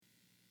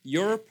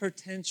Your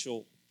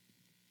potential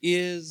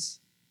is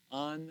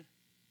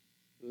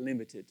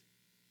unlimited.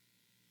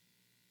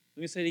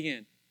 Let me say it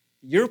again.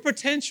 Your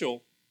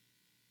potential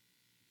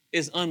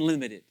is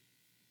unlimited.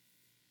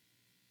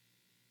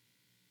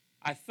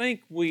 I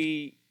think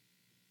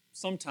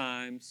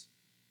sometimes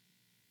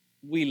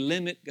we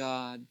limit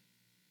God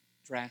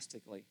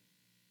drastically.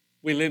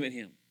 We limit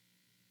Him.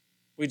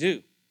 We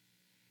do.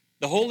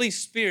 The Holy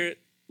Spirit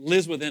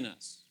lives within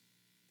us.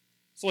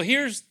 So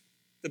here's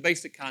the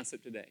basic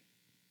concept today.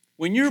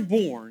 When you're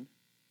born,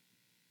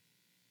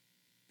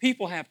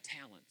 people have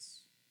talents.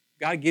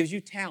 God gives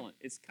you talent.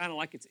 It's kind of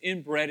like it's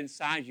inbred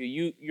inside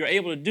you. You're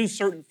able to do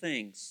certain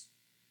things.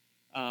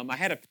 I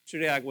had a picture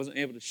today I wasn't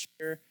able to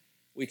share.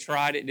 We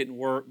tried it didn't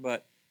work.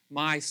 But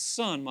my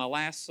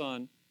last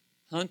son,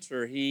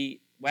 Hunter,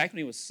 back when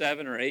he was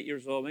 7 or 8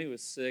 years old, maybe he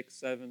was 6,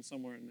 7,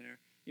 somewhere in there.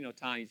 You know,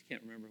 Tom, you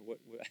can't remember who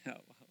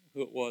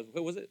it was.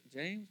 Who was it?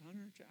 James?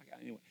 Hunter? Jack?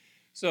 Anyway.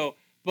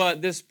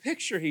 But this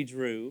picture he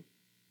drew,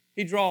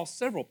 he draws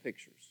several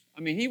pictures.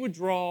 I mean, he would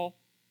draw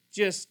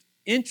just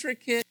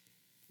intricate,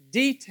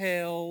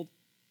 detailed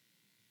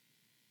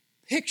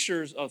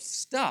pictures of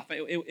stuff.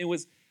 It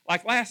was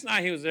like last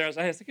night he was there.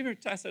 I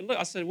said, look,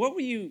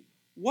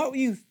 what were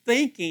you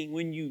thinking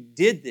when you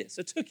did this?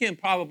 It took him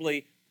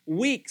probably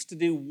weeks to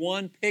do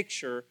one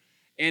picture,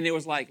 and it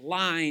was like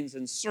lines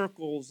and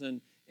circles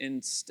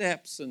and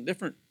steps and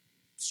different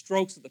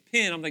strokes of the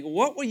pen. I'm thinking,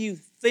 what were you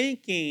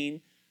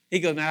thinking? He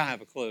goes, man, I don't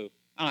have a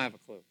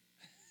clue.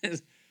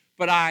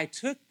 But I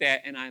took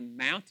that and I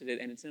mounted it,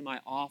 and it's in my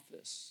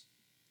office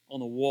on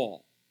the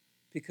wall,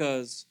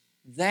 because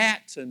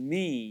that to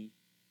me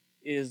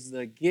is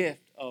the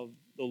gift of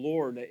the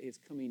Lord that is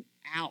coming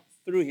out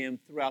through him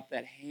throughout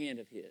that hand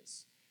of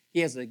his. He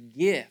has a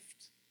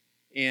gift,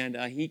 and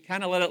he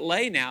kind of let it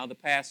lay now the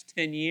past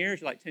 10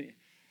 years,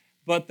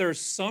 but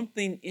there's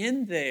something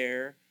in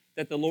there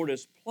that the Lord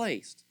has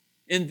placed.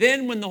 And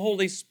then when the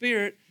Holy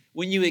Spirit,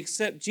 when you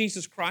accept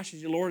Jesus Christ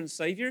as your Lord and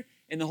Savior,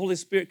 and the Holy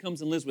Spirit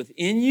comes and lives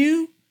within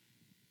you,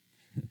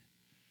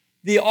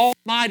 the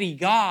Almighty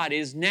God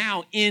is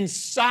now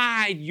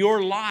inside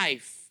your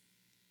life,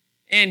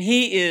 and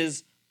He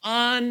is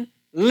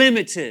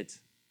unlimited.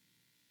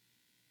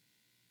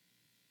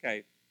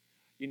 Okay,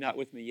 you're not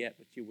with me yet,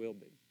 but you will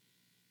be.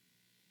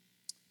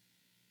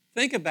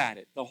 Think about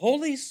it. The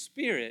Holy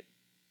Spirit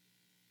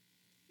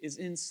is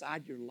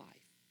inside your life.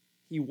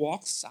 He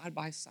walks side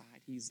by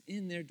side. He's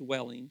in there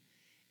dwelling,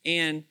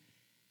 and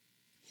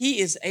He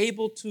is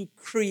able to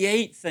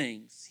create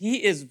things.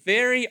 He is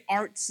very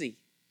artsy.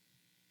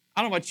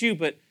 I don't know about you,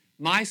 but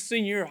my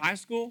senior year of high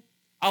school,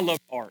 I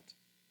loved art.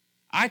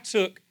 I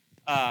took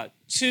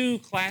 2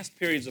 class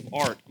periods of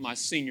art my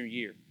senior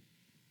year.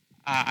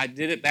 I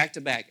did it back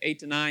to back, 8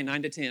 to 9,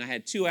 9 to 10. I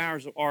had 2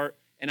 hours of art,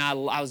 and I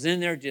was in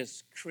there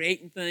just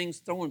creating things,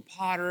 throwing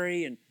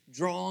pottery and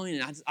drawing,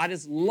 and I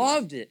just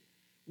loved it.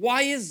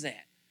 Why is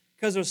that?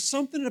 Because there's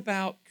something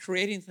about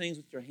creating things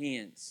with your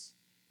hands.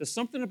 There's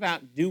something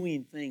about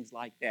doing things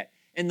like that.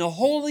 And the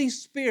Holy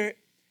Spirit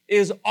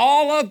is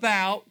all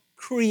about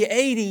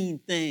creating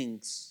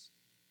things.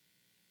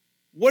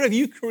 What have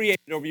you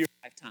created over your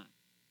lifetime?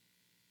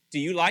 Do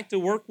you like to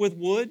work with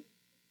wood?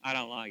 I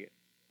don't like it.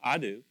 I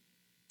do.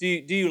 Do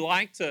you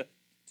like to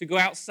go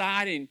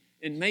outside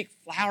and make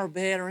flower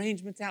bed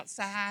arrangements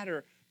outside?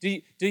 Or do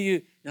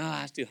you, no,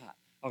 that's too hot.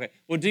 Okay,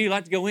 well, do you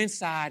like to go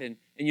inside and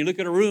you look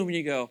at a room and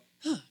you go,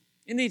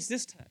 it needs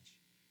this touch?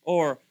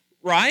 Or,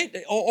 right?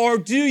 Or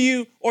do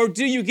you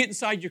get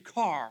inside your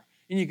car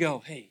and you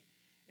go, hey,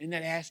 in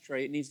that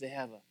ashtray, it needs to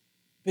have a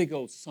big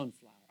old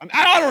sunflower.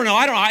 I don't know.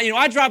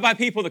 I drive by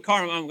people in the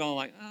car and I'm going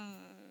like,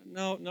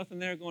 no, nothing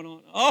there going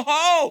on.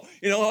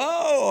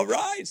 All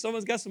right.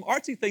 Someone's got some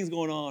artsy things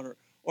going on.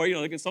 Or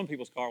look at some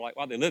people's car, like,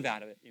 wow, they live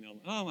out of it.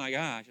 Oh my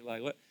gosh, you're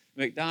like, what?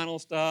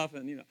 McDonald's stuff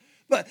and,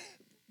 But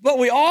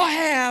we all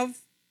have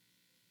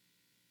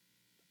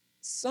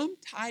some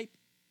type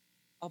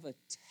of a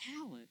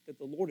talent that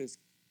the Lord has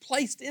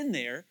placed in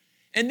there.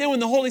 And then when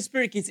the Holy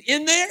Spirit gets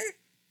in there,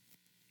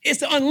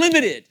 it's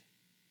unlimited.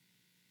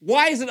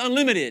 Why is it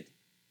unlimited?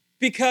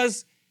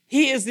 Because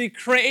He is the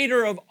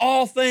creator of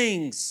all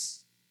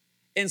things.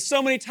 And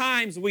so many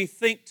times we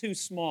think too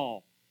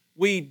small.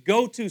 We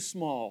go too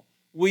small.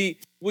 We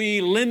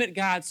limit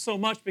God so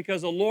much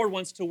because the Lord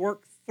wants to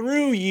work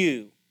through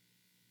you.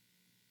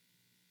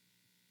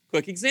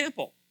 Quick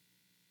example.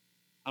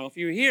 I don't know if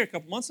you were here a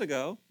couple months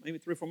ago, maybe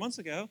 3 or 4 months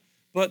ago,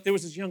 but there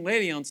was this young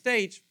lady on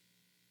stage.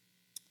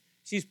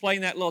 She's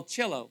playing that little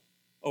cello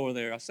over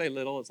there. I say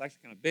little, it's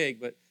actually kind of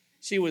big, but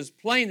she was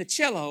playing the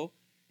cello,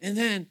 and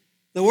then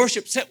the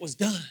worship set was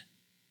done.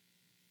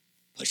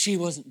 But she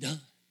wasn't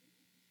done.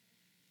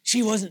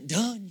 She wasn't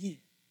done yet.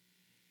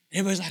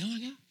 Everybody's like, oh my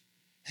gosh,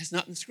 that's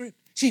not in the script.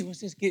 She was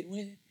just getting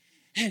with it.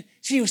 And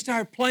she would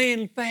start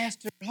playing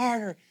faster and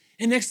harder.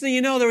 And next thing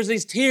you know, there was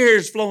these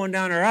tears flowing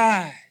down her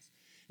eyes.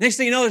 Next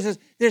thing you know,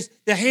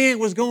 the hand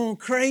was going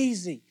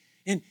crazy.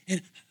 And I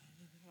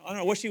don't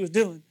know what she was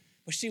doing,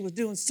 but she was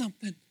doing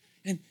something.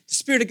 And the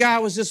Spirit of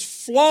God was just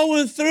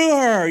flowing through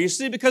her. You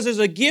see, because there's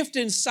a gift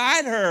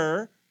inside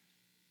her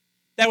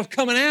that was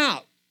coming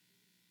out.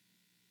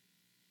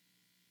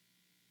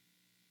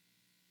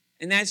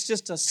 And that's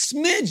just a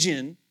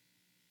smidgen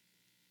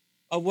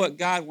of what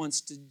God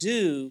wants to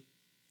do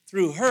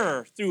through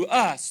her, through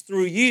us,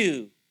 through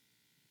you.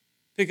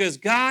 Because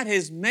God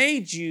has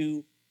made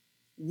you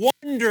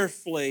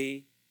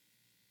wonderfully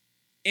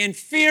and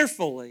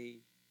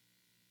fearfully.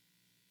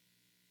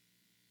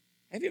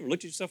 Have you ever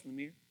looked at yourself in the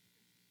mirror?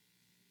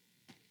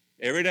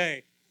 Every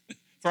day,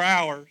 for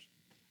hours.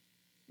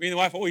 Me and the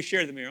wife always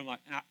share the mirror. I'm like,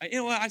 you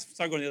know what? I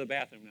start going to the other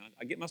bathroom now.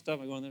 I get my stuff,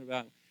 I go in the other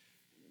bathroom.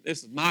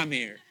 This is my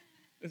mirror.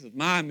 This is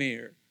my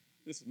mirror.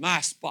 This is my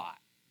spot,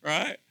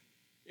 right?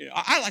 You know,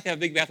 I like to have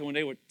a big bathroom one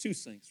day with 2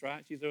 sinks,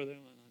 right? She's over there,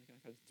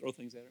 I throw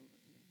things at her.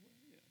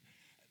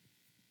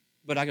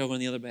 But I go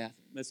in the other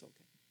bathroom. That's okay.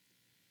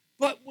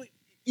 But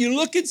you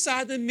look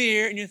inside the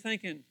mirror and you're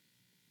thinking,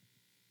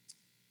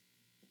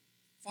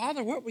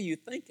 Father, what were you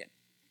thinking?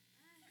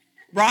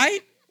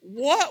 Right?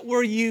 What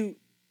were you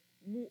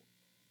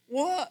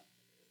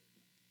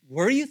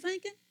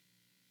thinking?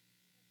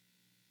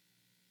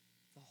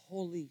 The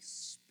Holy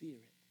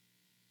Spirit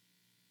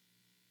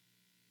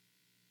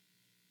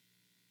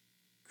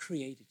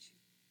created you.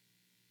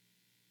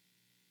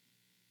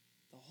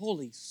 The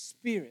Holy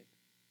Spirit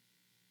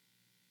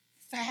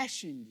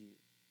fashioned you,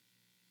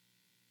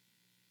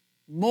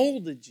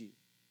 molded you.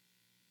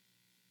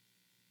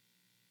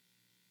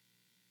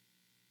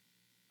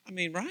 I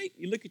mean, right?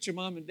 You look at your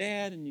mom and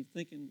dad and you're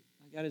thinking,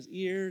 I got his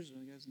ears,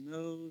 and I got his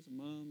nose, and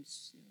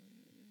mom's,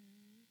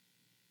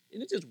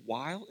 isn't it just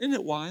wild? Isn't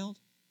it wild?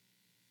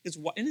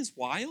 Isn't it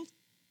wild?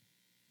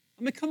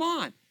 I mean, come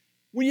on.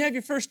 When you have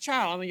your first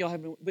child,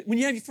 but when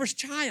you have your first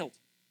child,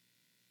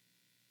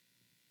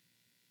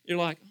 you're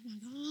like, oh my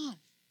gosh,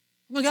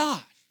 oh my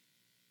gosh,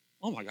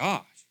 oh my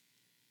gosh.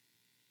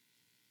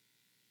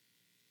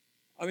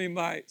 I mean,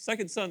 my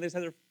second son, they just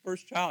had their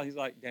first child. He's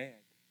like, Dad.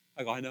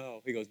 I go, I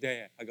know. He goes,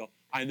 Dad. I go,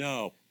 I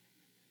know.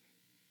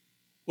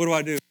 What do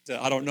I do? He said,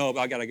 I don't know, but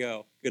I got to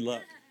go. Good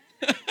luck.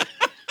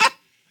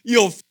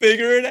 You'll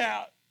figure it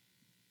out.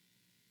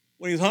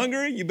 When he's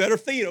hungry, you better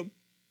feed him.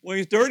 When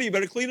he's dirty, you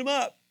better clean him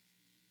up.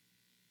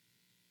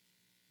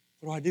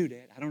 What do I do,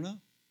 Dad? I don't know.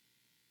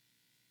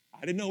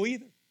 I didn't know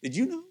either. Did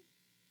you know?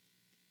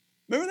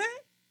 Remember that?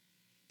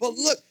 But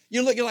look,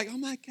 you're like, oh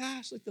my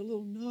gosh, look, the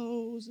little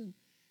nose and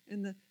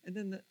then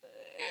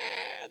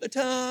the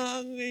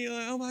tongue, and you're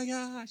like, oh my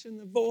gosh, and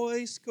the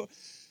voice.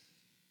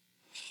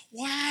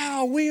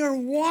 Wow, we are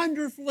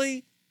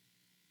wonderfully,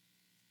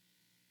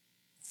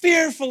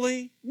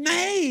 fearfully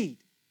made.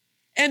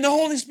 And the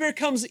Holy Spirit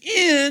comes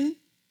in,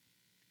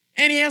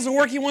 and He has a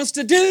work He wants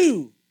to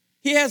do.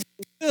 He has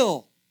a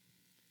will.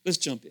 Let's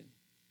jump in.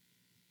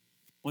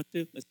 Want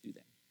to? Let's do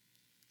that.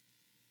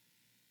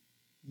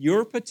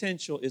 Your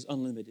potential is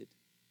unlimited.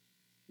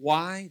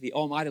 Why? The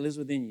Almighty lives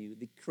within you,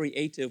 the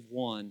creative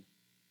one.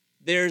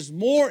 There's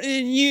more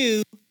in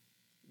you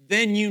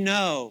than you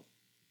know.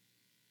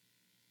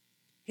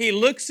 He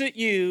looks at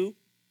you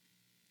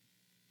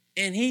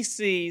and He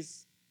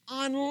sees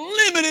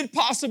unlimited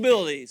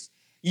possibilities.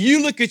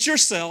 You look at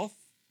yourself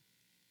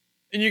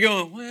and you're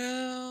going,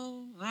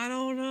 well, I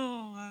don't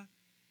know.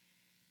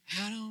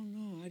 I don't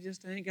know. I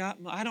just ain't got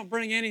I don't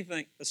bring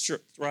anything. That's true,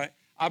 right?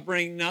 I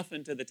bring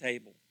nothing to the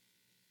table.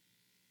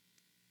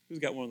 Who's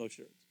got one of those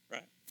shirts,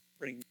 right?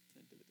 Bring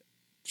nothing to the table.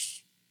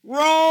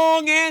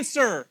 Wrong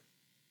answer.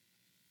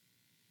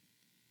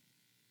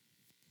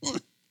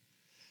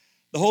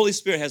 The Holy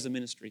Spirit has a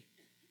ministry.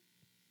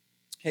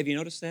 Have you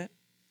noticed that?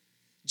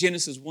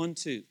 Genesis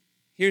 1:2.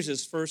 Here's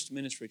His first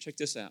ministry. Check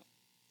this out.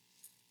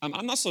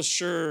 I'm not so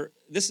sure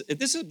if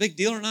this is a big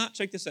deal or not.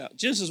 Check this out.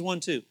 Genesis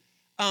 1:2.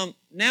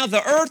 Now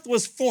the earth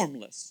was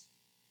formless.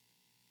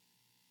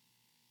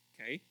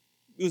 Okay?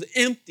 It was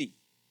empty.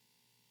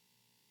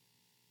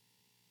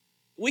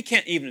 We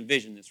can't even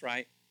envision this,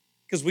 right?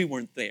 Because we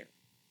weren't there,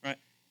 right?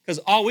 Because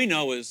all we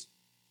know is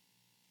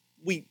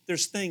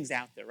there's things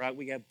out there, right?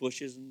 We have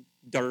bushes and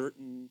dirt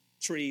and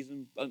trees,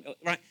 and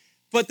right?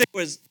 But there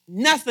was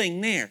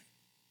nothing there.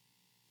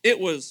 It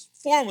was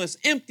formless,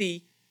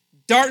 empty,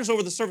 darkness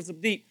over the surface of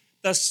the deep.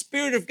 The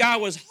Spirit of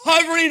God was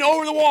hovering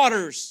over the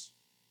waters.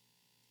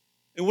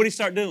 And what did He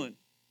start doing?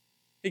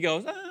 He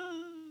goes, I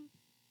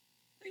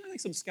think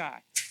some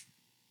sky.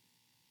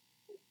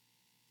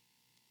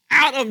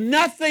 Out of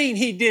nothing,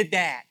 He did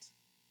that.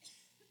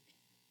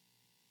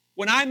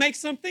 When I make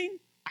something,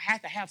 I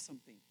have to have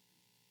something.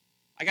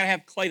 I got to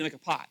have clay to make a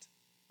pot.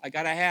 I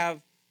got to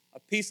have a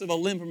piece of a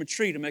limb from a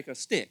tree to make a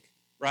stick,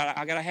 right?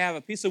 I got to have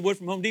a piece of wood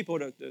from Home Depot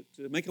to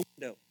make a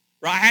window,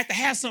 right? I have to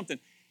have something.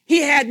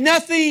 He had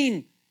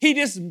nothing. He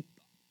just,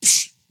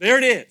 there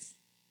it is.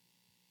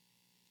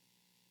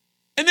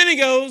 And then He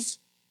goes,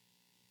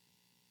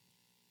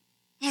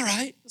 all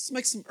right, let's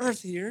make some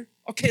earth here.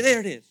 Okay, there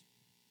it is.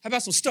 How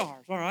about some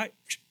stars? All right.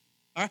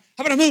 All right.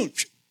 How about a moon?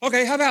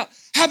 Okay, how about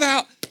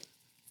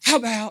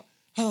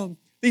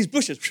these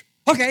bushes?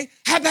 Okay,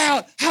 how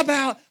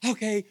about,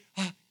 okay,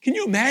 can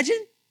you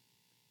imagine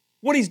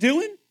what He's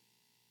doing?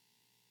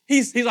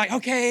 He's like,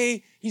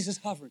 okay, He's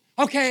just hovering.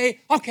 Okay,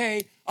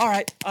 all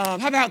right,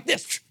 how about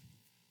this?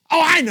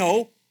 Oh, I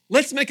know.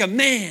 Let's make a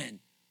man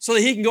so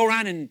that he can go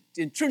around and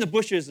trim the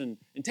bushes and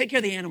take care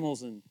of the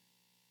animals. And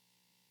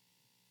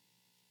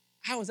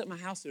I was at my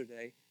house the other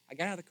day. I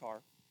got out of the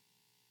car,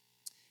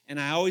 and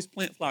I always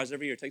plant flowers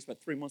every year. It takes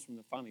about 3 months for them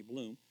to finally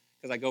bloom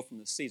because I go from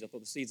the seeds. I throw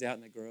the seeds out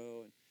and they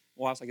grow. And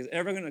my wife's like, is it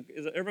ever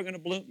gonna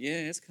bloom?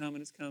 Yeah, it's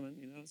coming.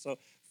 So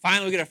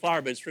finally we get our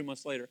flower beds 3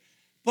 months later.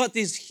 But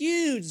these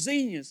huge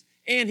zinnias.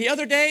 And the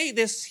other day,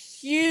 this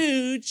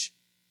huge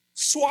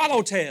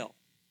swallowtail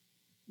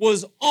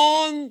was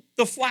on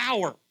the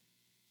flower.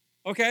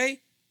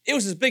 Okay? It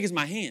was as big as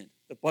my hand,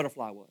 the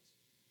butterfly was.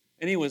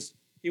 And he was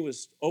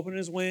opening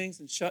his wings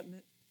and shutting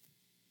it.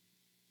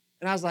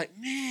 And I was like,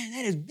 man,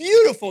 that is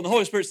beautiful. And the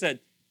Holy Spirit said,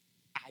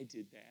 I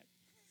did that.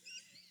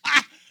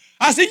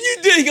 I said, you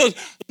did? He goes,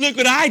 look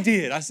what I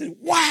did. I said,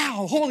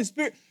 wow, Holy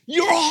Spirit,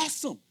 you're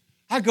awesome.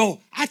 I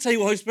tell you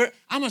what, Holy Spirit,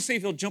 I'm going to see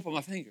if he'll jump on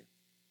my finger.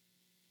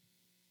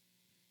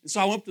 And so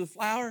I went up to the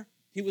flower.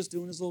 He was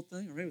doing his little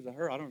thing, or maybe it was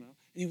her, I don't know.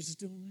 And he was just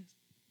doing this.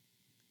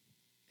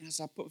 And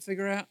so I put my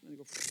finger out, and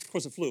of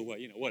course it flew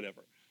away,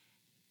 whatever.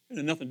 It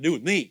had nothing to do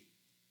with me.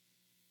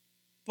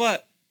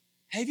 But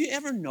have you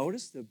ever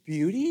noticed the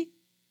beauty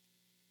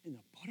in the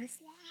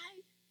butterfly?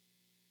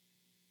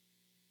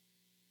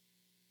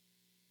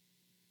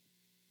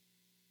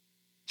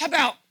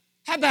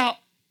 How about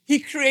he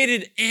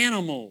created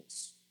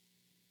animals?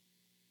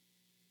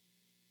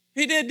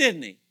 He did,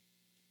 didn't he?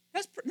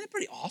 Isn't that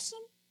pretty awesome?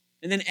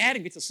 And then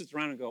Adam gets to sit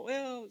around and go,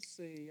 well, let's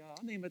see,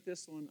 I'll name it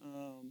this one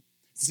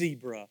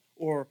zebra.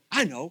 Or,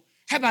 I know,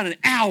 how about an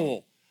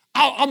owl?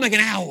 I'll make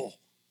an owl.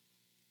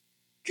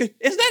 Isn't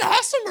that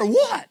awesome or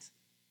what?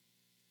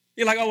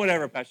 You're like, oh,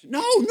 whatever, Pastor.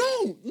 No,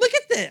 look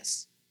at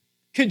this.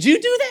 Could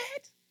you do that?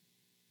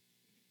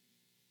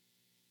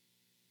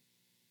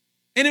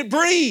 And it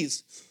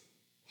breathes.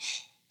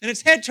 And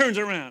its head turns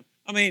around.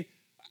 I mean,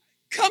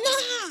 come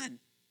on.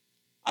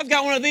 I've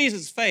got one of these.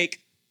 It's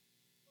fake.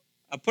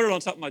 I put it on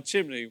top of my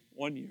chimney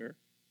one year.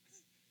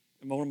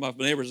 And one of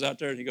my neighbors out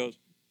there, and he goes,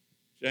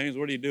 James,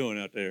 what are you doing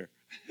out there?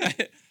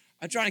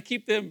 I'm trying to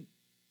keep them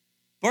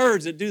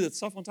birds that do the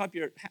stuff on top of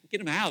your, get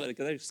them out of it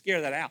because they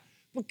scare that out.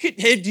 But can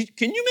you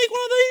make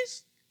one of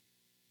these?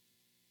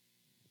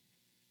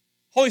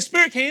 Holy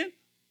Spirit can.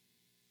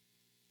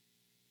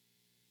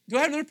 Do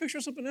I have another picture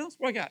of something else?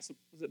 What I got? Is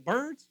it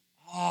birds?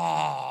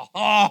 That's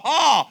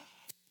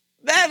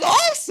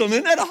awesome.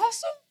 Isn't that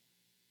awesome?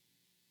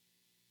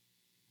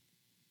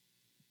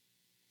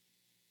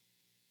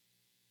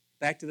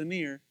 Back to the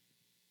mirror.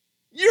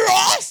 You're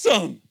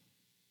awesome.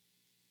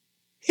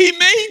 He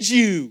made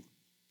you.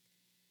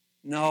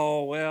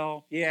 No,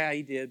 well, yeah,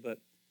 he did, but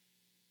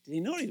did he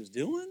know what he was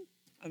doing?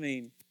 I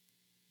mean,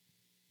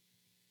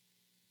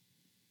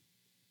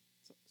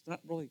 it's not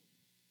really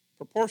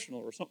proportional,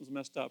 or something's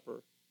messed up,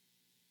 or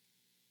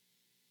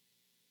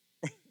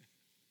the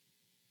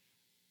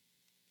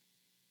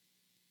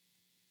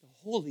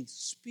Holy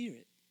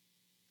Spirit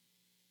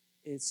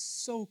is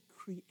so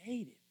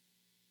creative,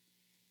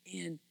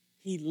 and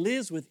he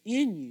lives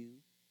within you,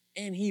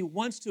 and he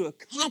wants to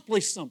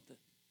accomplish something.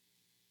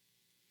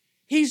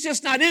 He's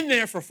just not in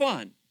there for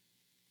fun.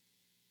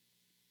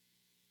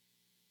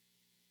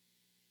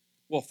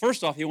 Well,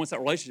 first off, he wants that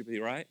relationship with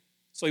you, right?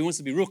 So he wants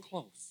to be real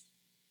close.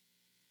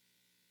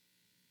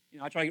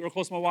 I try to get real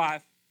close to my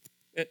wife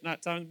at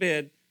night time in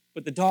bed,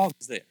 but the dog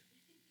is there.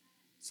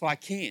 So I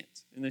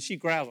can't. And then she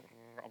growls.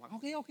 I'm like,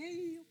 okay,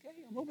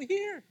 I'm over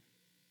here.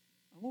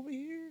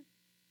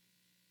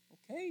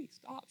 Okay,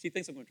 stop. She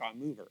thinks I'm going to try and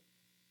move her.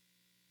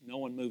 No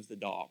one moves the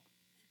dog,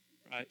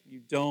 right?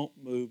 You don't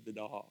move the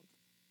dog.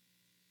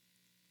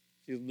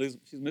 She's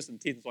missing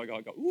teeth, so I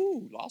go,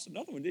 ooh, lost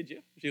another one, did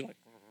you? She's like,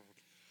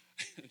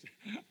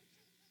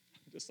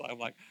 I'm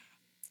like,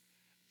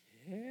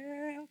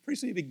 yeah, pretty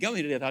soon you'll be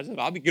gummy to death.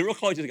 I'll be real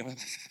close to go,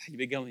 you'll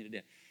be gummy to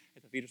death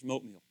at the feed her some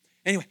oatmeal.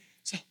 Anyway,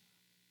 so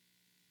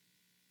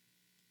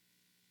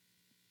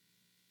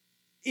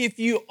if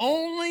you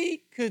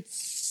only could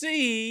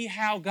see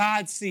how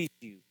God sees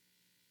you,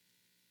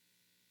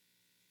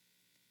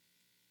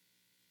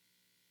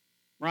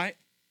 right?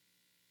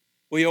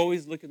 We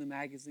always look in the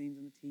magazines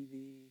and the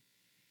TV,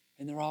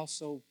 and they're all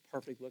so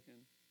perfect looking.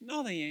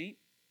 No, they ain't.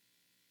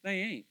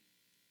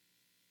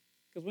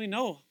 Because we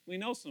know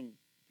some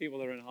people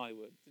that are in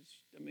Hollywood.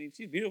 I mean,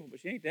 she's beautiful,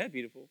 but she ain't that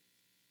beautiful.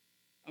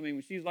 I mean,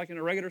 when she's like in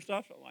her regular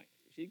stuff, I'm like,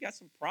 she got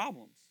some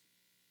problems.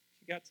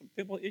 She got some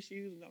pimple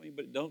issues.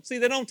 But don't see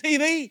that on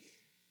TV.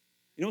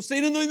 You don't see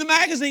it in the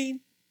magazine.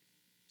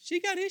 She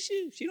got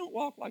issues. She don't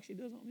walk like she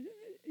does on.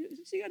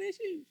 She got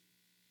issues.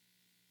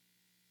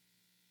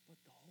 But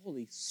the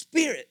Holy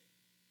Spirit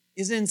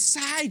is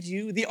inside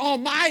you, the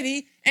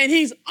Almighty, and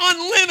He's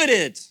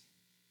unlimited.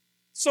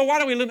 So why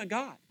do we limit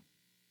God?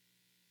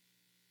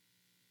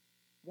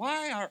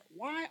 Why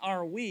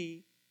are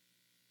we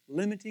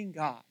limiting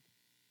God?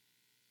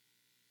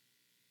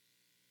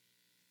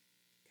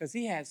 Because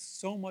He has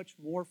so much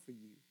more for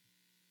you.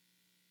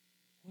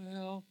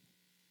 Well,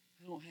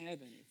 I don't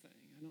have anything.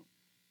 I don't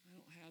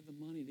have the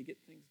money to get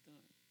things done.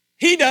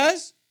 He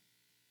does.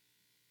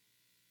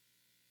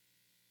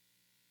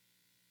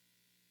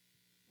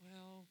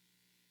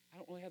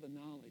 really have the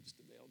knowledge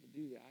to be able to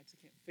do that. I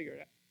just can't figure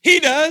it out. He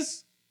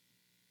does.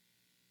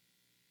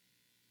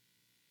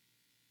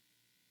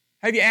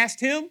 Have you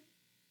asked him?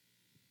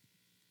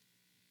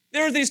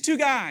 There were these two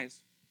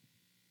guys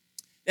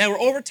that were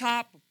over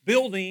top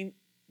building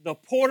the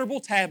portable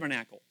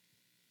tabernacle.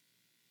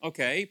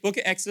 Okay, book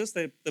of Exodus,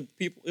 the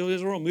people of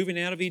Israel were moving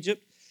out of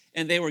Egypt,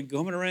 and they were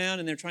going around,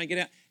 and they're trying to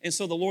get out. And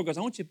so the Lord goes,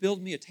 I want you to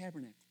build me a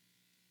tabernacle.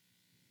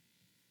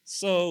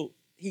 So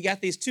he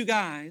got these two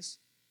guys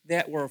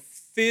that were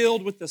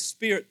filled with the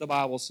Spirit, the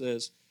Bible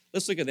says.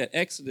 Let's look at that.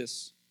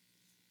 Exodus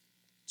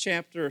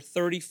chapter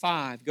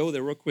 35. Go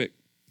there real quick.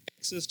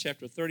 Exodus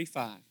chapter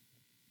 35.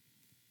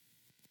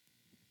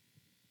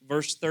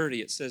 Verse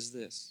 30, it says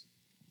this.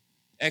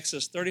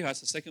 Exodus 35, it's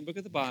the second book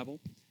of the Bible.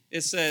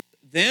 It says,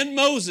 Then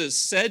Moses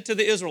said to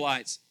the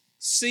Israelites,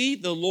 See,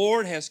 the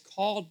Lord has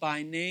called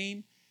by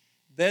name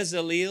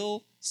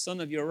Bezaleel, son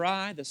of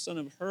Uri, the son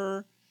of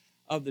Hur,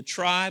 of the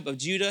tribe of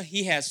Judah.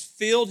 He has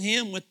filled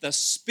him with the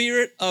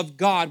Spirit of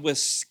God, with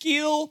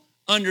skill,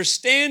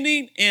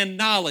 understanding, and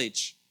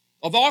knowledge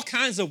of all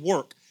kinds of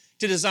work,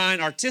 to design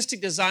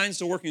artistic designs,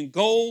 to work in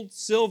gold,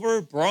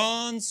 silver,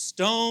 bronze,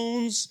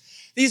 stones.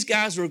 These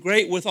guys were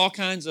great with all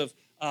kinds of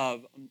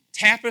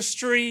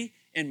tapestry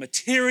and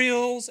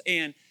materials,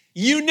 and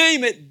you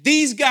name it,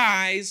 these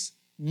guys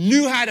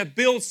knew how to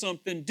build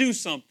something, do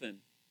something.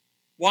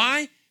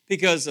 Why?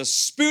 Because the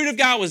Spirit of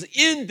God was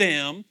in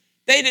them.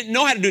 They didn't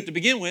know how to do it to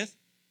begin with,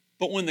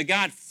 but when the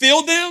God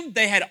filled them,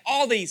 they had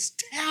all these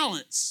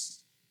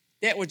talents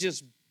that were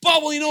just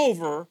bubbling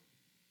over,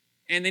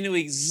 and they knew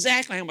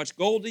exactly how much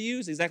gold to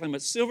use, exactly how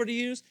much silver to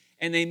use,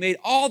 and they made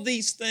all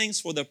these things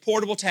for the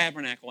portable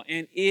tabernacle,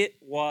 and it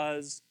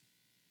was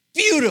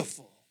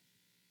beautiful.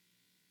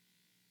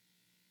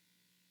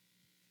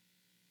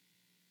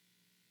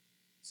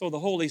 So the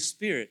Holy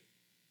Spirit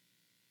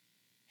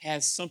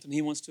has something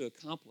He wants to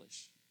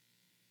accomplish.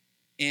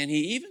 And He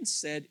even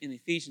said in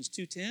Ephesians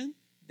 2:10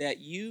 that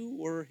you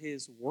were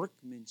His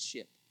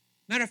workmanship.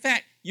 Matter of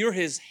fact, you're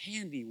His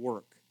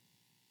handiwork.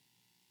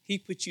 He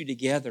put you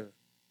together.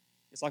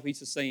 It's like we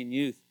used to say in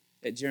youth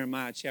at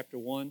Jeremiah chapter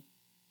 1.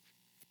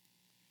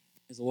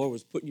 As the Lord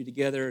was putting you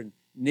together and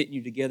knitting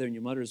you together in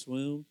your mother's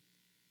womb,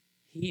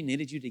 He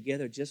knitted you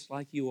together just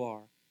like you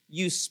are.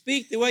 You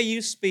speak the way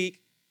you speak.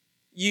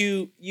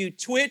 You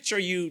twitch or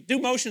you do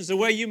motions the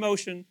way you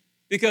motion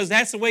because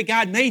that's the way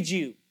God made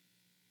you.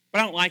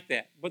 But I don't like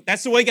that. But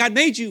that's the way God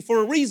made you for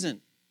a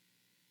reason.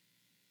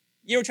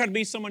 You ever try to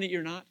be someone that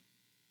you're not?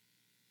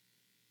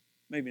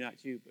 Maybe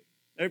not you,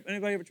 but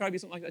anybody ever try to be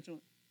something like that?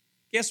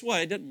 Guess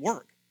what? It doesn't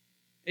work.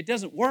 It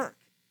doesn't work.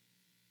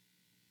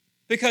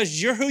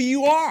 Because you're who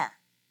you are.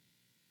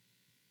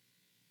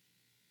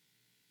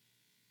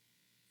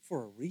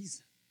 For a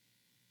reason.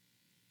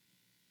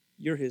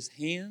 You're His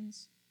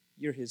hands.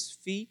 You're His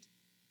feet.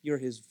 You're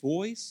His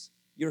voice.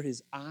 You're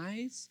His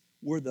eyes.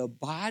 We're the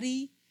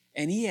body.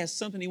 And He has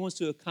something He wants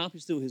to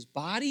accomplish through His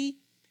body.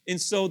 And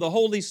so the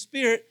Holy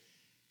Spirit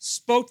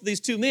spoke to these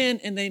two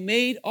men, and they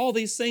made all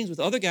these things with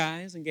other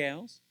guys and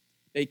gals.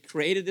 They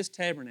created this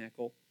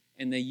tabernacle,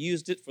 and they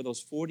used it for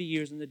those 40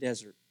 years in the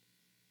desert.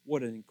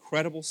 What an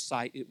incredible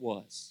sight it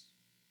was.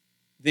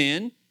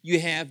 Then you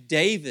have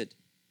David.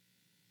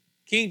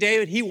 King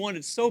David, he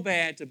wanted so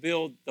bad to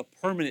build the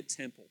permanent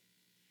temple.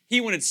 He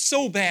wanted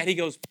so bad, he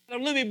goes,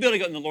 let me build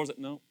it. And the Lord said,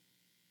 no,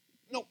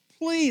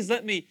 please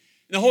let me.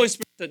 And the Holy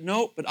Spirit said,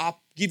 no, but I'll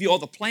give you all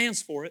the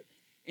plans for it.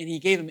 And He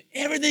gave him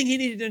everything he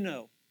needed to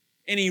know.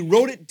 And he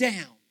wrote it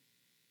down.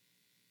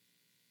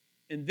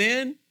 And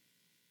then,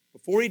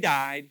 before he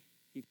died,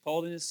 he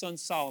called in his son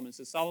Solomon and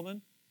said,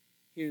 Solomon,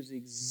 here's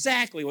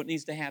exactly what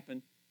needs to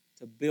happen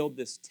to build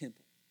this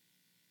temple.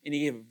 And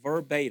he gave it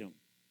verbatim.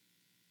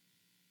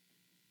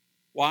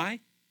 Why?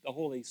 The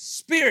Holy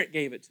Spirit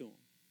gave it to him.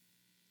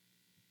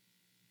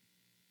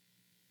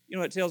 You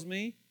know what it tells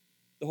me?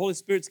 The Holy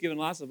Spirit's given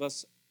lots of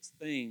us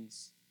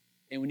things,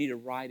 and we need to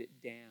write it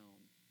down.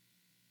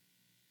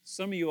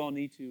 Some of you all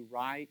need to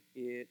write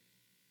it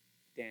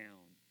down.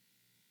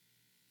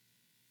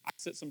 I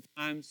sit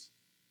sometimes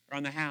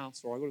around the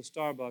house, or I go to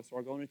Starbucks,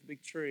 or I go into the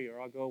big tree,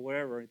 or I'll go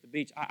wherever at the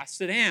beach. I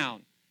sit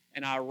down,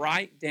 and I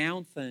write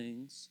down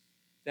things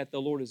that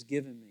the Lord has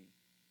given me.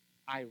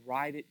 I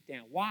write it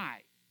down.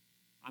 Why?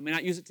 I may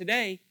not use it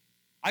today.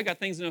 I got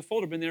things in a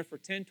folder, been there for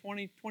 10,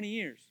 20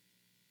 years.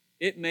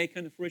 It may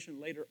come to fruition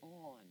later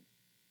on.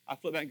 I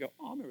flip back and go,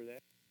 I remember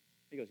that.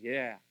 He goes,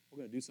 yeah, we're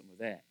going to do something with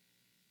that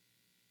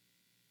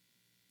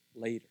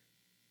later.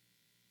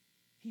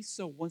 He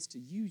so wants to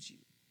use you.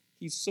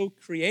 He's so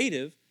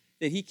creative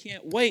that He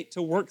can't wait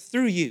to work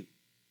through you.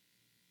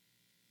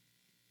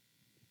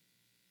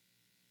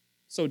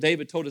 So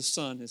David told his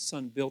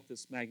son built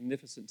this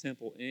magnificent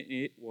temple, and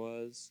it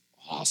was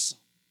awesome.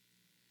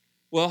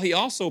 Well, he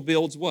also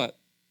builds what?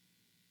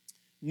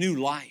 New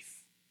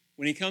life.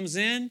 When he comes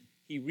in,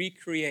 he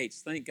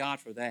recreates. Thank God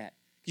for that.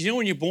 Because you know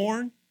when you're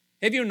born,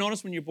 have you ever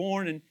noticed when you're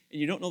born and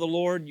you don't know the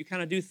Lord, you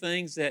kind of do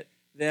things that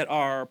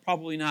are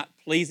probably not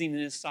pleasing in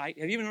His sight?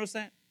 Have you ever noticed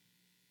that?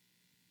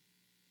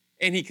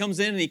 And He comes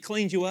in and He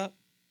cleans you up.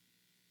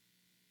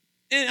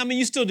 And I mean,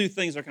 you still do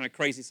things that are kind of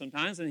crazy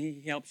sometimes, and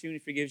he helps you and he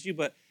forgives you,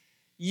 but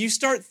you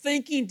start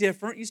thinking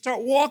different, you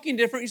start walking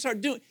different, you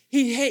start doing,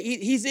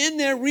 he's in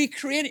there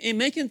recreating and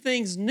making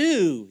things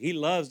new. He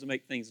loves to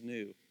make things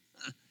new.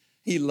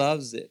 He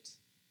loves it.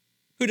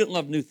 Who doesn't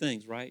love new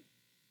things, right?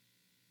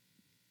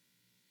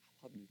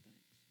 I love new things.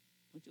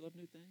 Don't you love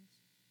new things?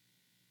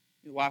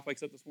 Your wife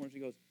wakes up this morning, she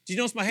goes, "Did you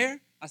notice my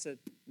hair?" I said,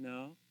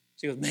 "No."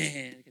 She goes,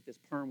 "Man, I got this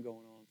perm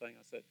going on thing."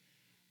 I said,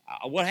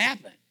 "What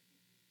happened?"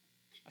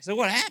 I said,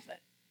 "What happened?"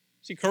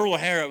 She curled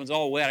her hair. It was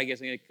all wet, I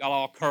guess, and it got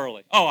all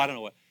curly. Oh, I don't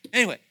know what.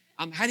 Anyway,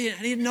 I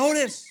didn't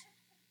notice.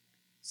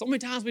 So many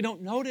times we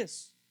don't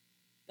notice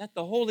that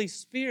the Holy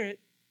Spirit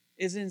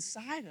is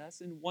inside us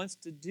and wants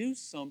to do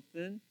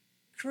something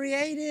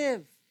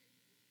creative.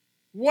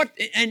 What?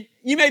 And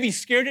you may be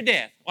scared to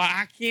death. Well,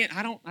 I can't.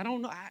 I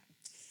don't know.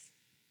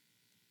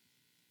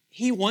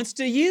 He wants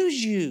to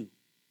use you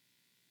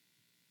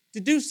to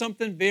do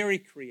something very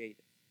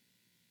creative.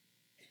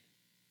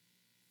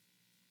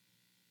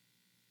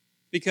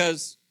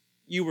 Because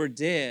you were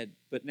dead,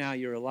 but now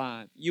you're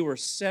alive. You were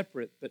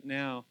separate, but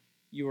now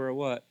you are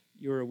what?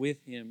 You are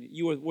with Him.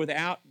 You were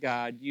without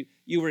God.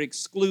 You were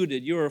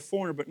excluded. You were a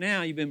foreigner, but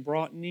now you've been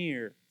brought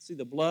near. See,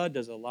 the blood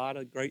does a lot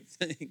of great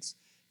things.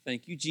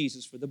 Thank you,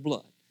 Jesus, for the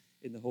blood.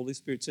 And the Holy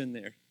Spirit's in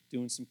there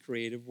doing some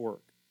creative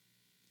work.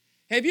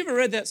 Have you ever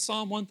read that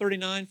Psalm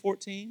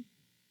 139:14?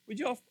 Would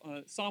you all,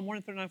 Psalm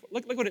 139,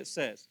 look what it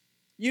says.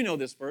 You know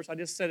this verse. I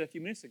just said it a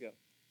few minutes ago.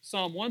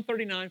 Psalm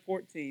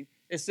 139:14.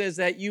 It says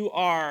that you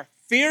are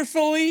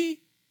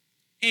fearfully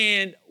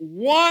and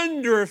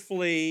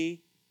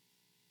wonderfully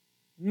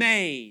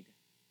made.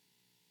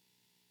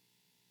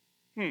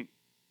 What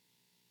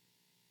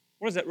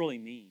does that really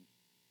mean?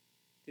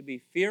 To be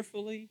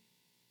fearfully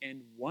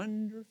and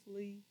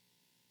wonderfully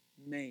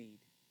made.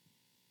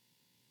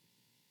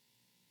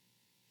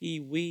 He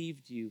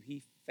weaved you.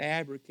 He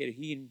fabricated.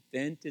 He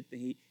invented.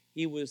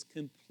 He was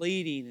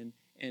completing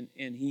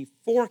and he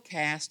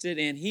forecasted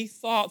and he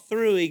thought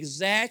through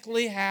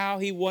exactly how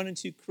he wanted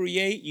to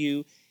create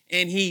you,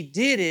 and he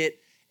did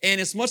it.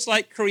 And it's much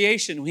like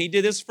creation. When he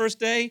did this first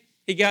day,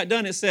 he got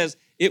done. It says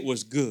it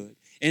was good.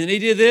 And then he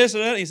did this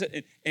and he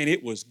said, and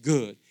it was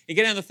good. He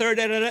got down the third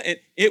day, and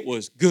it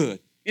was good.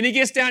 And he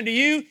gets down to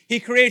you. He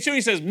creates you.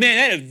 He says, "Man,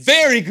 that is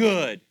very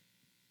good."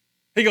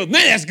 He goes,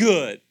 "Man, that's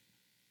good.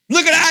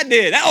 Look what I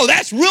did. Oh,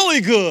 that's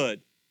really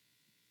good."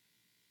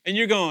 And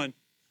you're going,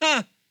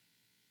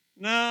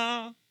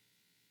 no.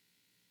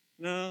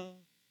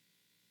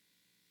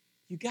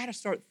 You got to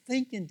start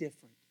thinking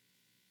different.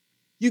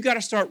 You got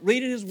to start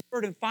reading His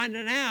Word and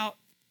finding out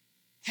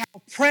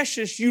how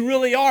precious you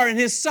really are in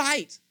His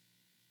sight.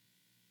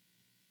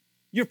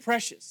 You're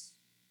precious.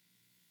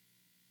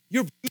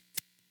 You're beautiful.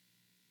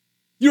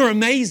 You're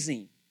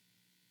amazing.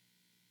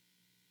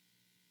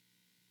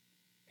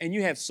 And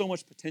you have so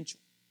much potential.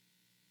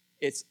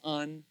 It's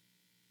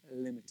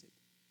unlimited.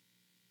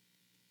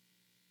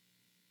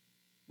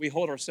 We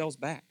hold ourselves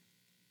back.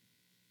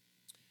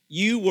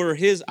 You were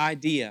His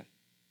idea.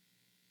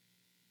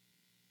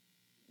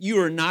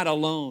 You are not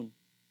alone.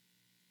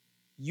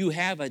 You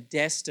have a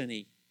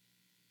destiny.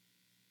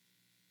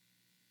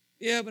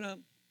 Yeah, but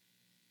I'm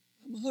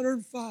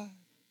 105.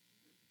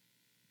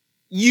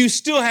 You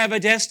still have a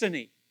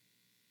destiny.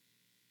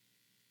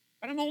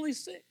 But I'm only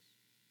 6.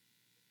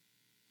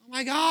 Oh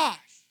my gosh.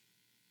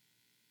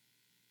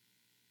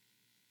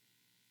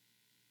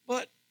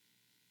 But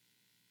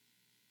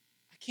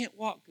I can't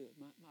walk good.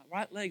 My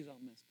right leg's all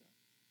messed up.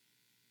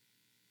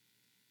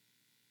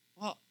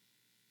 Well,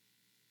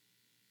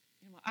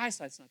 my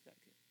eyesight's not that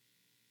good.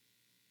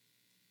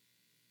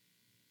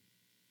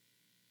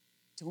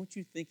 Don't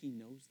you think He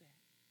knows that?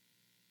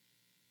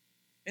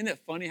 Isn't it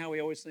funny how we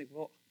always think,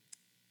 well,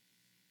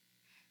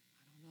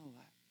 I don't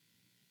know.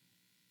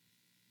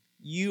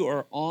 You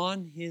are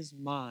on His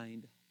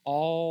mind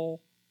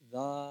all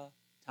the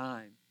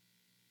time.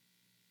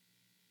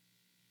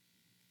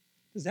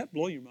 Does that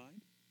blow your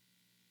mind?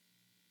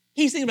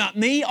 He's thinking about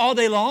me all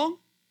day long?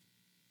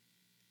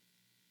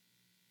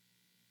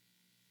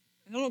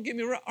 And don't get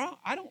me wrong,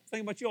 I don't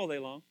think about you all day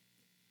long.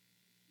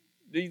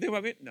 Do you think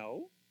about me?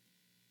 No.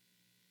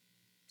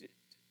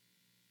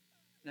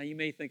 Now, you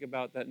may think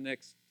about that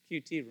next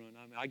QT run.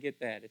 I mean, I get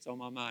that. It's on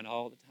my mind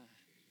all the time.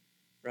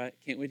 Right?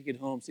 Can't wait to get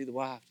home, see the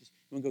wife. Just,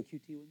 you want to go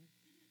QT with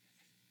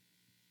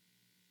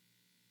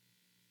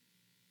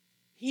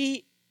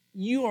me?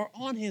 You are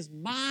on His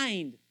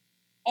mind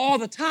all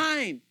the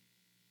time.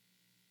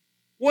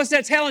 What's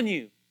that telling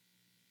you?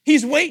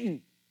 He's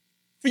waiting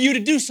for you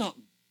to do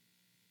something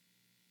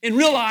and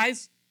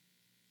realize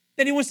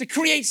that He wants to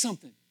create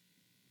something.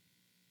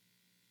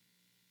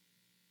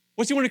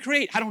 What's He want to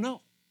create? I don't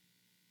know.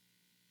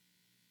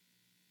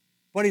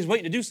 But He's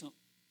waiting to do something.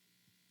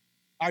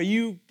 Are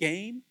you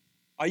game?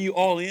 Are you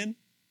all in?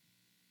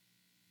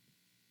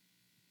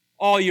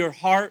 All your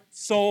heart,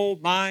 soul,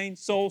 mind,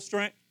 soul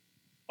strength?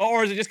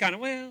 Or is it just kind of,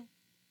 well,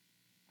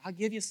 I'll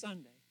give you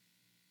Sunday.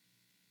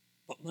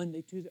 But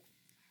Monday, Tuesday,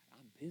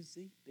 I'm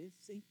busy.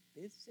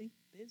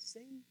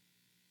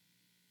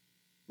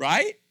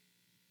 Right?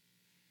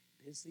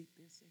 busy,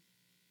 busy.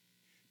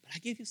 But I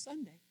give you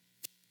Sunday.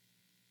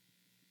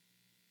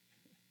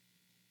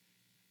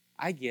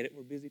 I get it.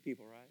 We're busy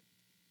people, right?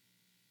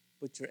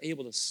 But you're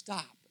able to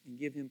stop and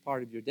give him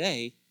part of your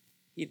day.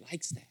 He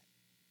likes that.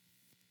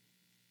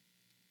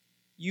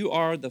 You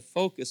are the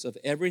focus of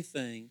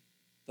everything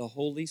the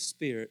Holy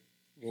Spirit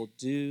will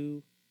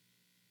do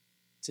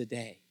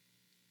today.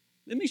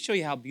 Let me show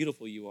you how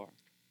beautiful you are.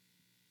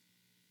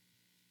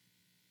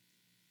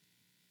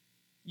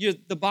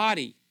 The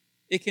body,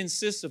 it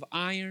consists of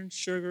iron,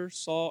 sugar,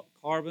 salt,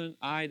 carbon,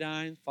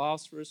 iodine,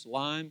 phosphorus,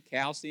 lime,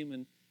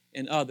 calcium,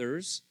 and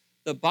others.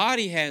 The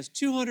body has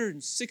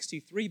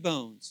 263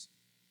 bones,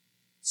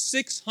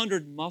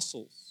 600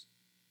 muscles,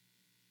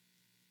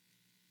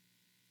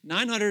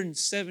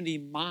 970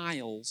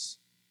 miles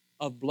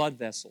of blood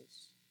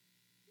vessels.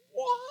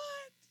 What?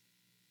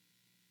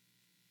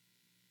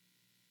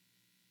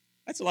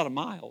 That's a lot of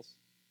miles.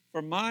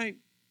 From my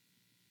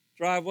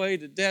driveway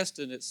to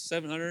Destin, it's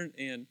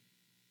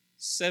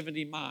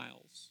 770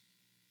 miles.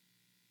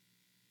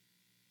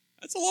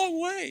 That's a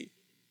long way.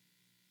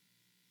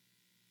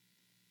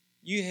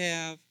 You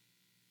have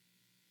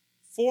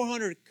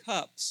 400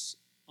 cups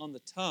on the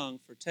tongue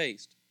for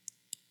taste.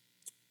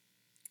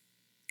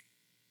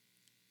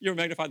 You ever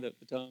magnify the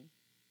tongue?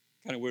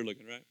 Kind of weird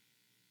looking, right?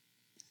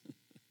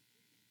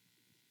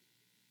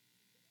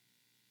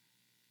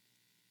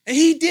 And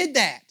he did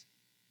that.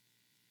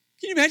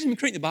 Can you imagine him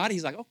creating the body?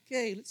 He's like,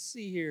 okay, let's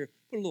see here.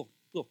 Put a little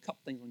cup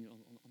thing on the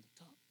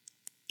tongue.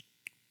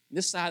 And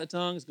this side of the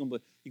tongue is going to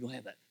be, you're going to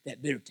have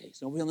that bitter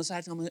taste. And over on the side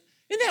of the tongue,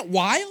 isn't that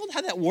wild how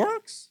that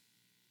works?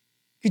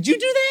 Could you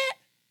do that?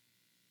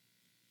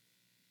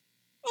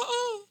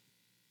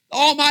 The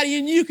Almighty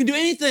in you can do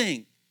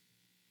anything.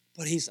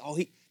 But he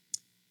doesn't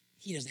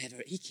have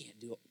it. He can't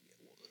do it.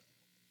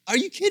 Are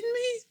you kidding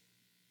me?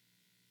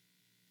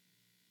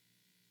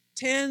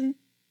 10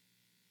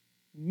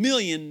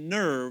 million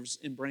nerves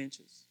and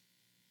branches.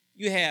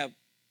 You have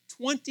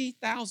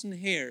 20,000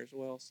 hairs.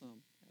 Well,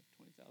 some have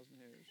 20,000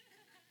 hairs.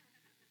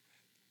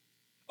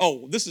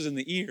 Oh, this is in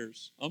the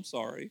ears. I'm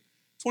sorry.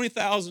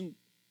 20,000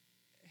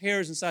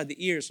 hairs inside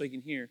the ears so you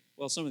can hear.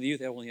 Well, some of the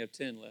youth only have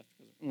 10 left.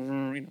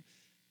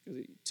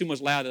 Because too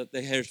much loud,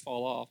 the hairs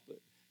fall off.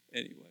 But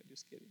anyway,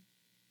 just kidding.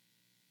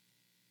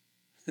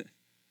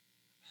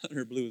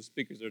 Hunter blew his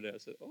speakers there. I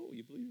said, oh,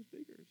 you blew your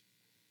speakers.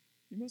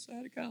 You must have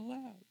had it kind of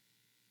loud.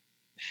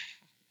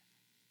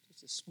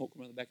 Just this smoke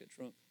coming out of the back of the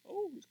trunk.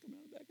 Oh, it's coming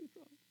out of the back of the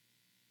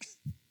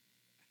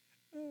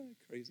trunk.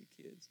 Crazy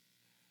kids.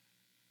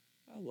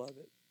 I love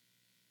it.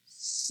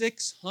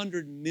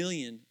 600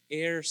 million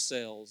air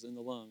cells in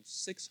the lungs.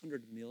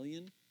 600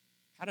 million?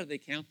 How do they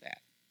count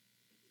that?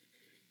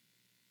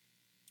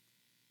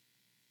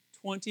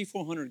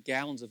 2,400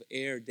 gallons of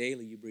air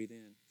daily you breathe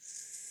in.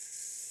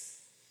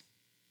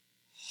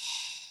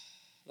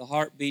 The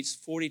heart beats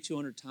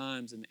 4,200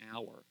 times an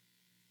hour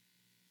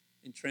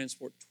and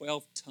transport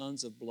 12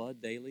 tons of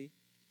blood daily.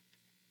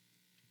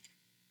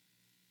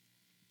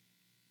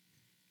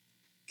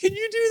 Can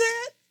you do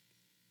that?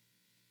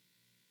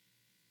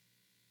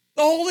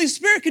 The Holy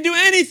Spirit can do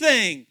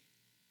anything.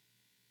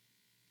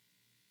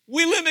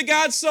 We limit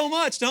God so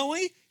much, don't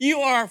we? You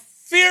are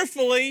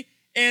fearfully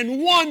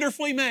and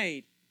wonderfully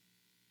made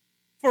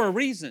for a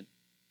reason.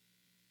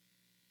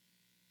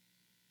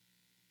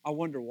 I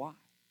wonder why.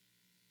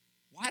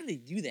 Why did he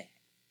do that?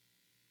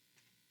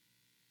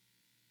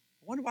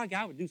 I wonder why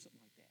God would do something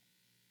like that.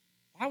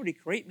 Why would he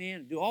create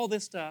man and do all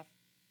this stuff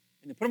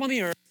and then put him on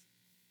the earth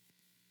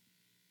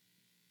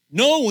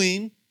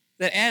knowing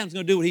that Adam's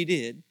going to do what he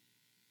did?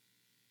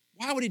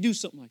 Why would he do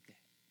something like that?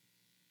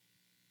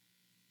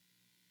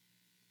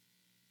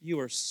 You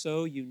are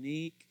so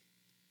unique.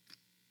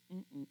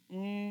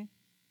 When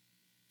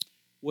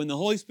the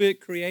Holy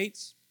Spirit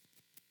creates,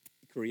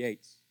 he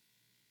creates.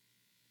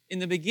 In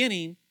the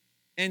beginning,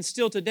 and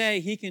still today,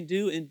 he can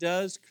do and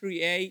does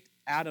create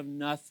out of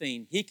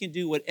nothing. He can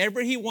do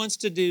whatever he wants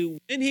to do,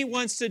 when he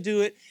wants to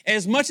do it,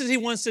 as much as he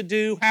wants to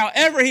do,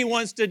 however he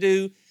wants to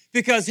do,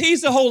 because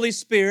he's the Holy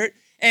Spirit,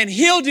 and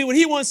he'll do what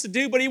he wants to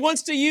do, but he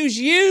wants to use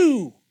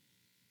you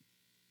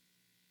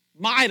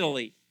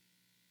mightily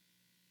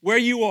where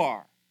you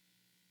are.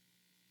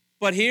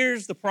 But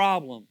here's the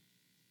problem.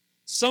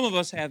 Some of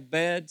us have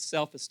bad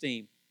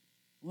self-esteem.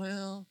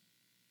 Well,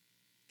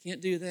 can't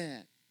do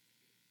that.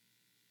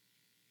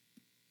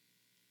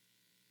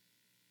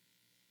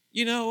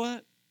 You know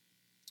what?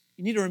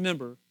 You need to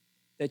remember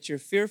that you're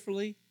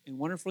fearfully and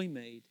wonderfully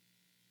made,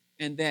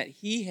 and that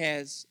he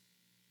has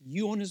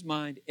you on his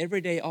mind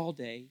every day, all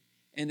day,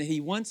 and that he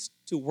wants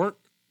to work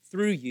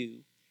through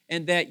you,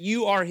 and that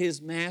you are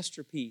his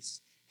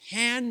masterpiece,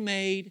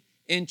 handmade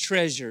and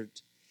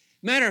treasured.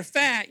 Matter of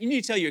fact, you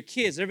need to tell your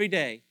kids every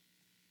day,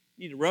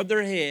 you need to rub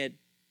their head,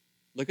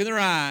 look in their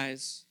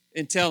eyes,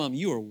 and tell them,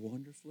 you are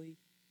wonderfully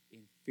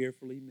and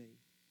fearfully made.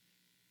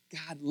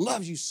 God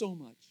loves you so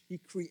much. He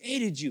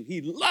created you. He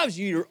loves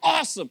you. You're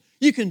awesome.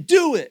 You can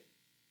do it.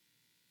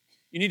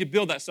 You need to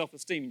build that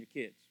self-esteem in your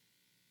kids.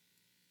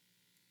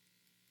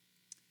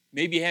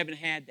 Maybe you haven't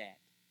had that.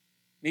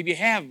 Maybe you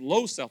have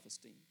low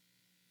self-esteem.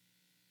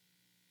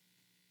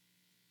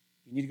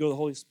 You need to go to the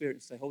Holy Spirit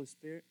and say, Holy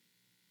Spirit,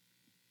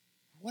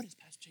 what is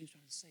Pastor James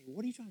trying to say?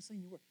 What are you trying to say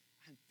in your word?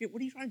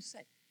 What are you trying to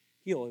say?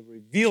 He'll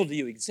reveal to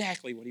you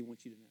exactly what he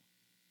wants you to know.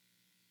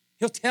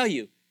 He'll tell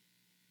you.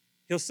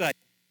 He'll say,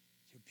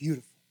 you're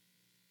beautiful.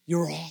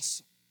 You're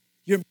awesome.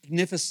 You're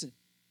magnificent.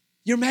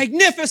 You're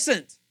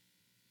magnificent.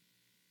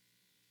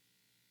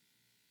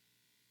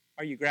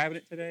 Are you grabbing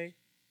it today?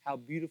 How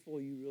beautiful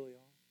you really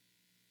are.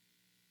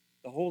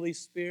 The Holy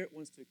Spirit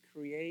wants to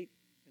create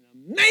an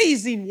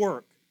amazing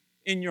work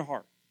in your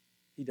heart.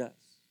 He does.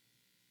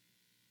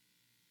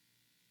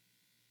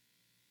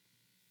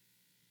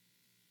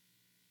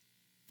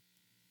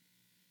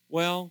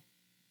 Well,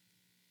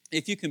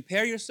 if you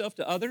compare yourself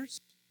to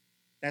others,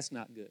 that's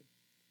not good.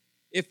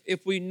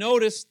 If we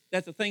notice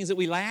that the things that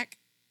we lack,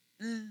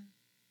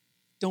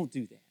 don't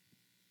do that.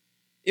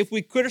 If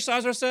we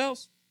criticize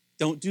ourselves,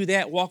 don't do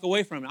that. Walk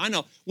away from it. I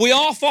know. We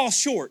all fall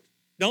short,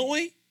 don't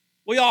we?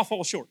 We all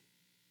fall short.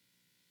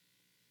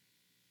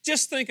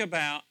 Just think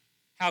about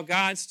how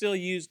God still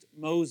used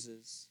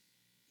Moses,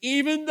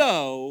 even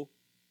though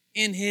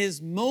in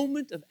his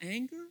moment of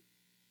anger,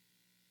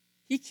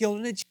 he killed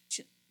an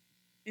Egyptian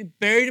and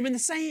buried him in the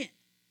sand.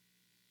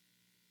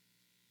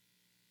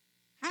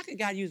 How could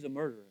God use a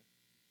murderer?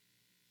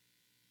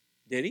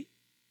 Did he?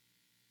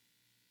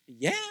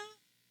 Yeah.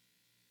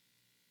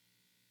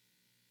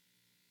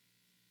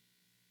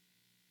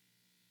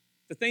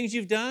 The things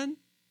you've done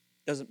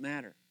doesn't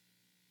matter.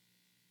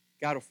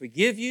 God will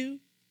forgive you.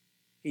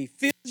 He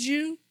fills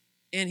you,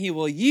 and he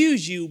will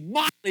use you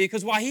mightily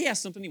because why? He has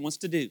something he wants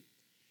to do.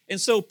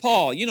 And so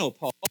Paul,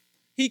 Paul,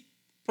 he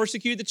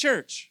persecuted the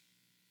church.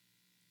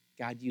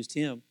 God used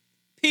him.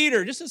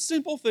 Peter, just a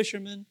simple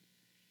fisherman.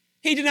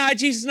 He denied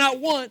Jesus not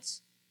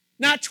once,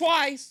 not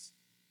twice,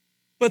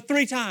 but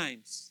 3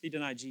 times he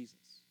denied Jesus.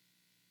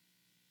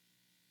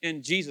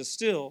 And Jesus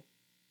still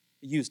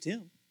used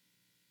him.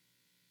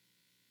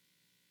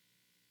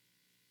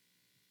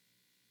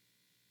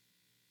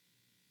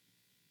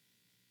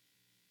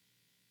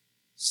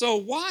 So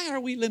why are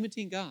we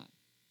limiting God?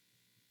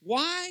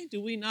 Why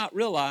do we not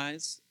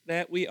realize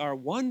that we are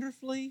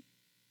wonderfully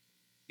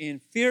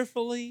and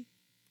fearfully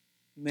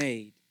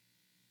made?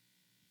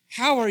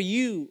 How are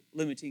you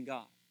limiting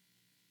God?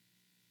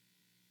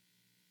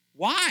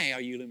 Why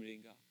are you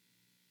limiting God?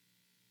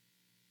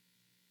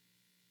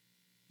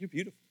 You're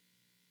beautiful.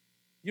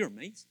 You're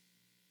amazing.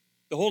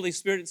 The Holy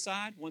Spirit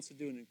inside wants to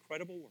do an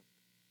incredible work.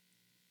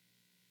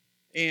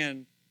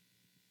 And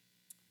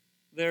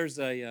there's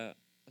a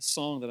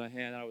song that I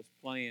had, I was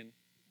playing,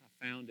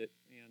 I found it,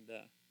 and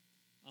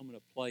I'm going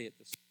to play it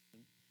this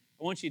morning.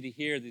 I want you to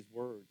hear these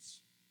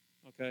words,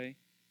 okay?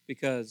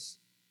 Because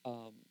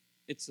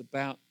it's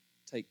about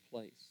to take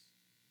place.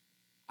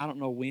 I don't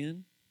know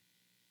when,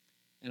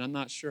 and I'm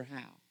not sure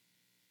how.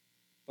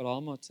 But all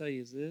I'm going to tell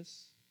you is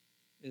this,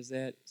 is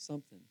that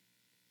something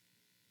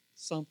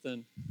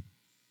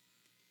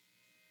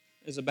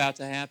is about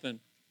to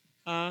happen.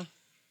 Can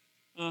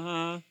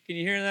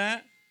you hear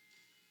that?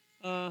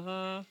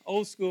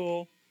 Old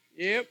school.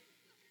 Yep.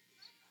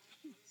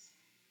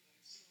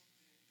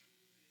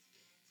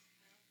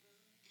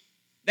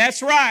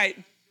 That's right.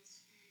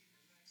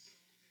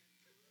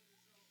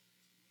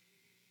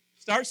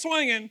 Start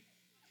swinging.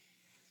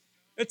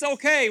 It's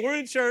okay. We're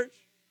in church.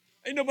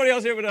 Ain't nobody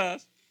else here but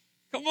us.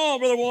 Come on,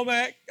 Brother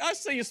Womack. I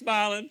see you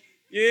smiling.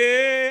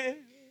 Yeah.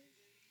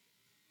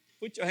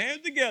 Put your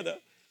hands together.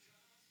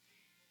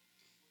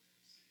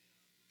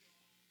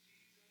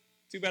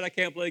 Too bad I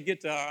can't play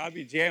guitar. I'd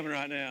be jamming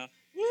right now.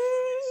 Woo!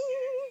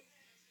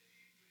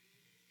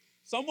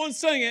 Someone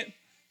sing it.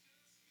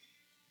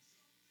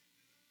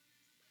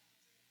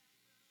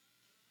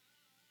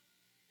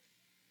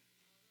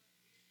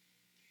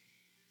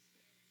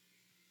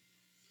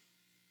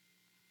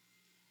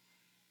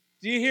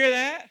 Do you hear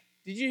that?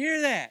 Did you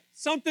hear that?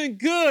 Something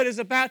good is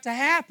about to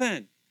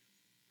happen.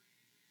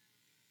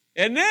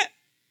 Isn't it?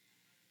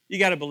 You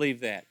got to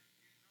believe that.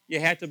 You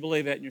have to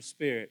believe that in your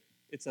spirit.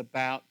 It's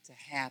about to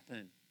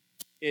happen.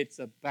 It's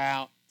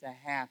about to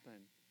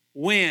happen.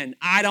 When?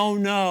 I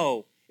don't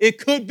know. It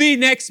could be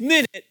next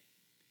minute.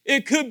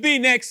 It could be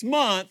next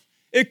month.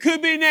 It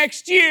could be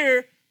next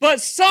year.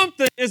 But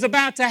something is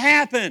about to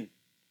happen.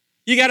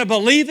 You got to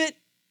believe it.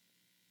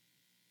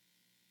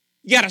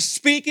 You got to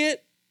speak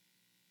it.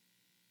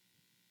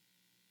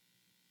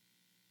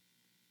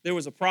 There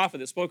was a prophet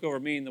that spoke over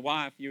me and the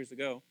wife years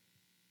ago.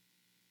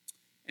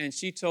 And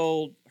she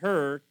told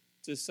her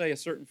to say a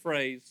certain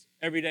phrase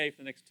every day for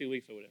the next 2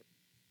 weeks or whatever.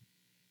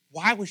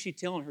 Why was she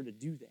telling her to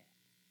do that?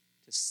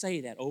 To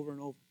say that over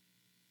and over?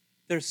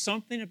 There's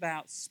something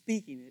about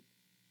speaking it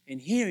and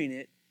hearing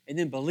it and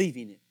then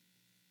believing it.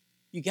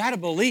 You got to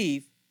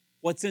believe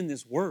what's in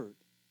this word.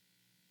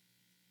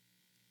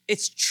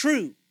 It's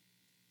true.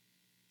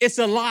 It's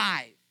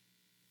alive.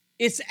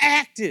 It's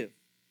active.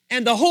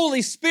 And the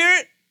Holy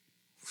Spirit,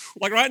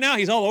 like right now,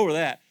 he's all over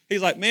that.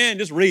 He's like, man,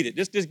 just read it.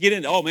 Just get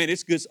into it. Oh, man,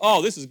 it's good.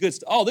 Oh, this is good.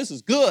 Oh, this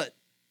is good.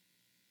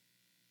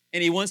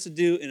 And he wants to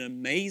do an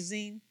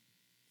amazing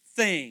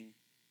thing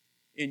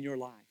in your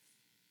life.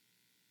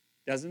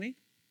 Doesn't he?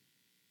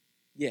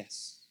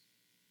 Yes.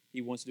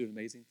 He wants to do an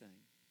amazing thing.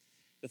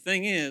 The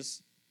thing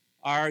is,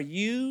 are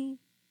you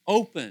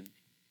open?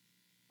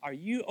 Are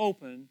you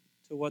open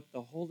to what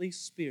the Holy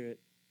Spirit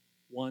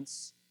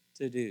wants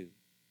to do?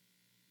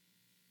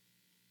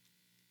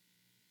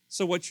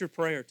 So what's your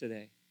prayer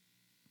today?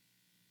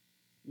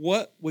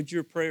 What would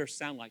your prayer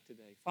sound like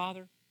today?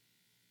 Father,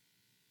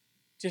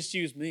 just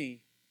use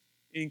me.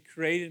 And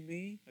create in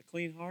me a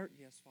clean heart?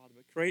 Yes, Father,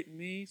 but create in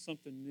me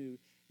something new.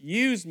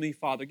 Use me,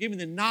 Father. Give me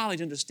the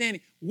knowledge,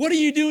 understanding. What are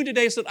you doing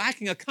today so that I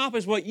can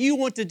accomplish what you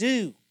want to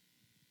do?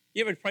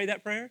 You ever pray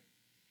that prayer?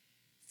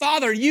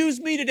 Father, use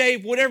me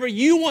today for whatever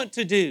you want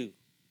to do.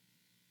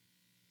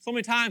 So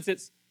many times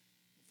it's,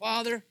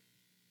 Father,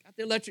 got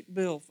the electric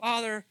bill.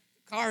 Father,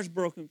 the car's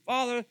broken.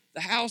 Father,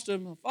 the house,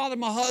 Father,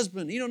 my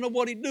husband, he don't know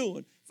what he's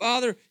doing.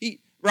 Father,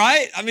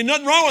 right? I mean,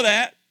 nothing wrong with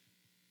that.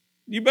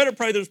 You better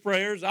pray those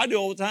prayers. I do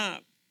all the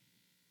time.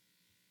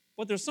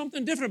 But there's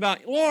something different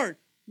about, Lord,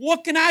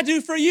 what can I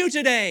do for you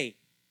today?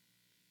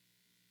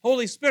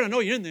 Holy Spirit, I know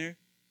you're in there.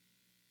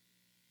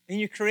 And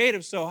you're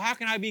creative, so how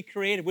can I be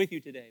creative with you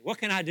today? What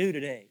can I do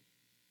today?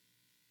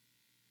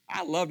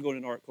 I loved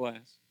going to an art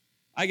class.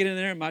 I get in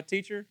there, and my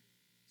teacher,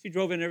 she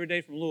drove in every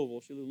day from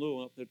Louisville. She lived in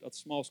Louisville, up at the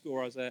small school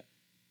where I was at.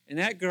 And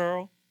that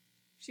girl,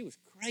 she was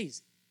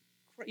crazy.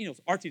 You know,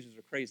 art teachers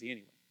are crazy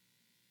anyway.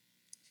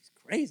 She's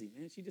crazy,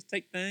 man. She'd just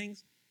take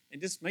things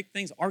and just make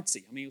things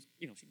artsy. I mean,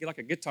 she'd get like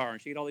a guitar,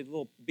 and she'd get all these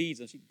little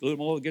beads, and she'd glue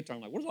them all over the guitar.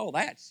 I'm like, what is all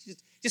that?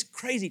 Just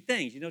crazy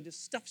things,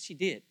 just stuff she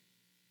did.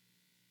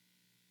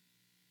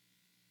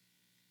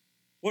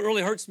 What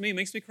really hurts me,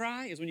 makes me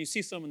cry, is when you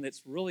see someone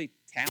that's really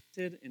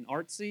talented and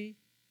artsy,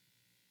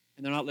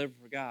 and they're not living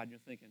for God, and you're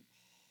thinking,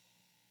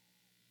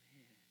 oh,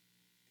 man,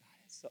 God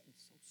has something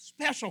so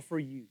special for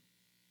you,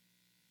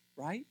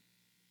 right?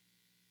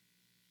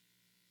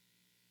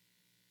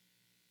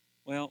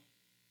 Well,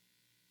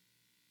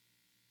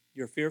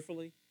 you're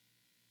fearfully,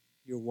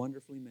 you're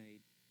wonderfully made.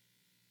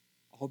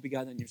 I hope you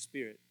got that in your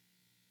spirit,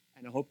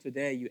 and I hope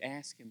today you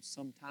ask Him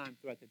sometime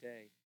throughout the day,